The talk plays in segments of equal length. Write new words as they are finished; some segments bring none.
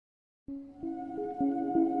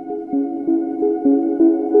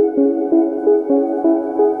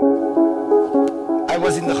I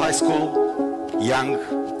was in the high school, young,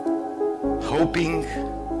 hoping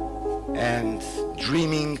and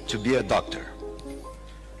dreaming to be a doctor.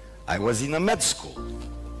 I was in a med school,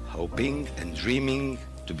 hoping and dreaming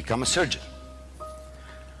to become a surgeon.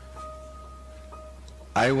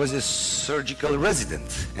 I was a surgical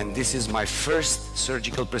resident, and this is my first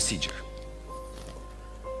surgical procedure.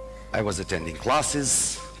 I was attending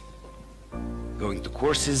classes, going to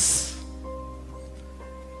courses,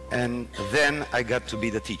 and then I got to be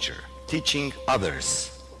the teacher, teaching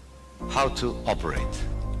others how to operate.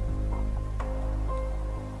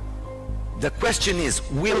 The question is,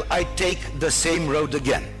 will I take the same road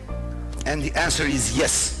again? And the answer is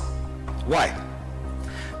yes. Why?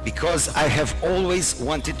 Because I have always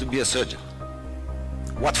wanted to be a surgeon.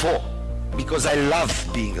 What for? Because I love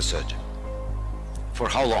being a surgeon. For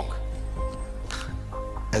how long?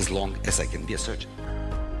 As long as I can be a surgeon.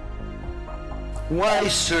 Why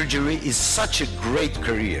surgery is such a great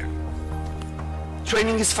career?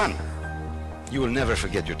 Training is fun. You will never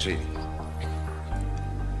forget your training.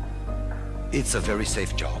 It's a very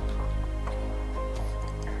safe job.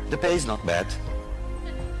 The pay is not bad.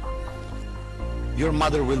 Your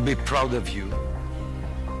mother will be proud of you.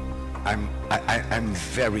 I'm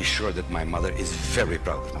very sure that my mother is very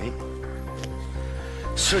proud of me.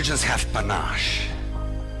 Surgeons have panache,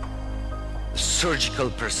 surgical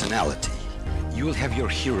personality. You will have your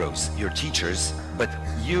heroes, your teachers, but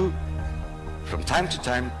you, from time to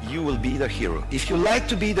time, you will be the hero. If you like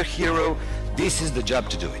to be the hero, this is the job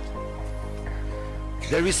to do it.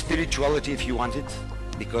 There is spirituality if you want it,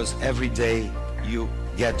 because every day you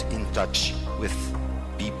get in touch with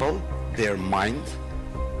people, their mind,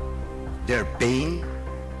 their pain,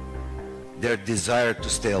 their desire to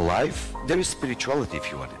stay alive. There is spirituality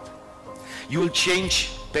if you want it. You will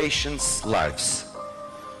change patients' lives.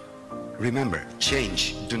 Remember,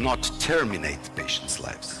 change, do not terminate patients'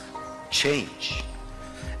 lives. Change.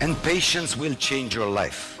 And patients will change your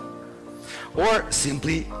life. Or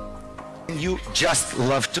simply, you just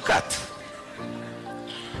love to cut.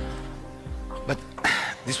 But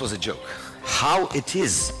this was a joke. How it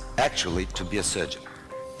is actually to be a surgeon.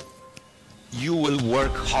 You will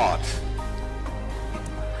work hard.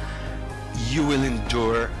 You will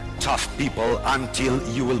endure tough people until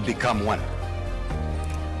you will become one.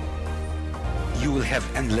 You will have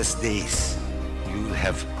endless days. You will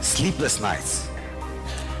have sleepless nights.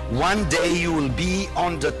 One day you will be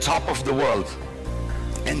on the top of the world,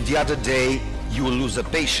 and the other day you will lose a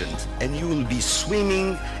patient, and you will be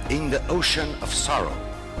swimming in the ocean of sorrow.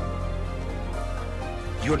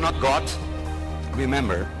 You're not God.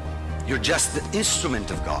 Remember, you're just the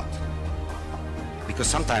instrument of God. Because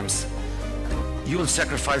sometimes you will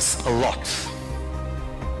sacrifice a lot.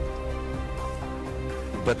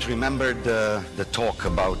 But remember the talk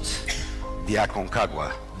about the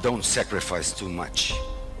Aconcagua. Don't sacrifice too much.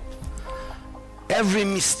 Every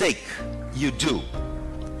mistake you do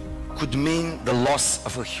could mean the loss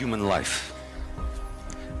of a human life.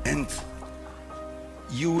 And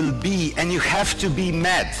you will be, and you have to be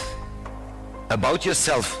mad about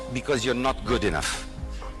yourself because you're not good enough.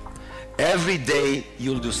 Every day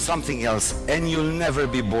you'll do something else and you'll never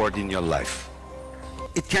be bored in your life.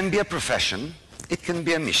 It can be a profession, it can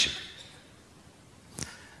be a mission.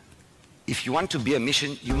 If you want to be a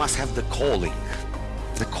mission, you must have the calling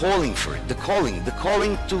for it, the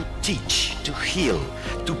calling to teach, to heal,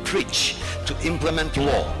 to preach, to implement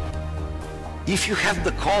law. If you have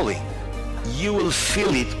the calling, you will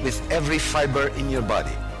feel it with every fiber in your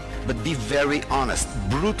body. But be very honest,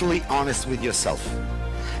 brutally honest with yourself.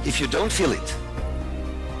 If you don't feel it,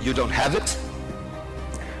 you don't have it,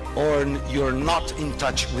 or you're not in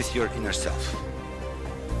touch with your inner self.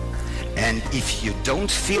 And if you don't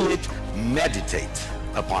feel it, meditate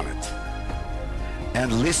upon it.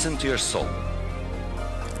 And listen to your soul.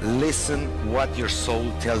 Listen what your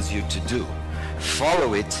soul tells you to do.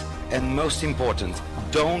 Follow it, and most important,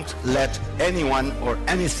 don't let anyone or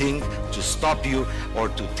anything to stop you or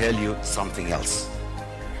to tell you something else.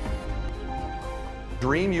 The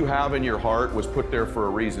dream you have in your heart was put there for a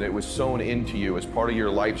reason. It was sown into you as part of your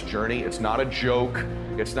life's journey. It's not a joke.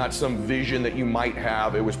 It's not some vision that you might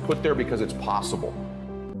have. It was put there because it's possible.